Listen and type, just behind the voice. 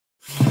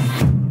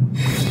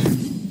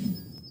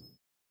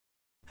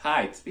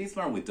Hi, it's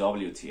Bismarck with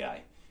WTI.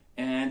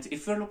 And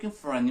if you're looking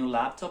for a new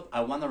laptop,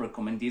 I want to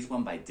recommend this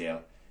one by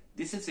Dell.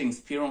 This is the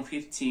Inspiron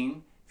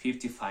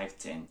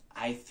 5510.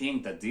 I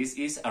think that this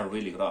is a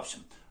really good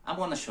option. I'm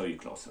going to show you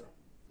closer.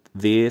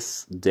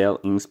 This Dell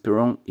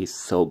Inspiron is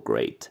so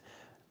great.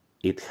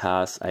 It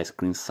has a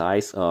screen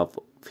size of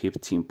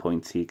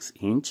 15.6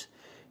 inch.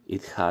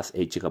 It has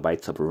 8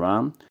 GB of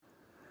RAM,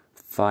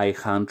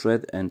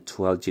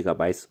 512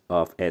 GB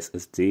of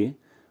SSD,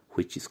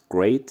 which is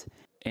great.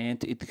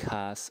 And it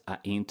has an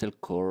Intel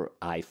Core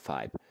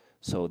i5.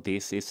 So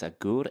this is a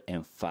good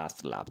and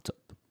fast laptop.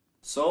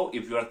 So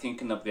if you are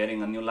thinking of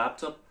getting a new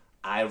laptop,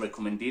 I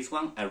recommend this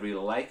one. I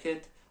really like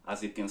it.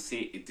 As you can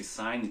see, its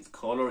design, its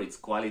color, its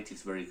quality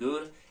is very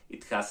good.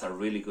 It has a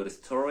really good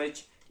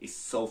storage. It's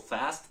so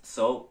fast.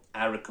 So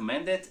I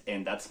recommend it,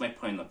 and that's my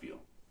point of view.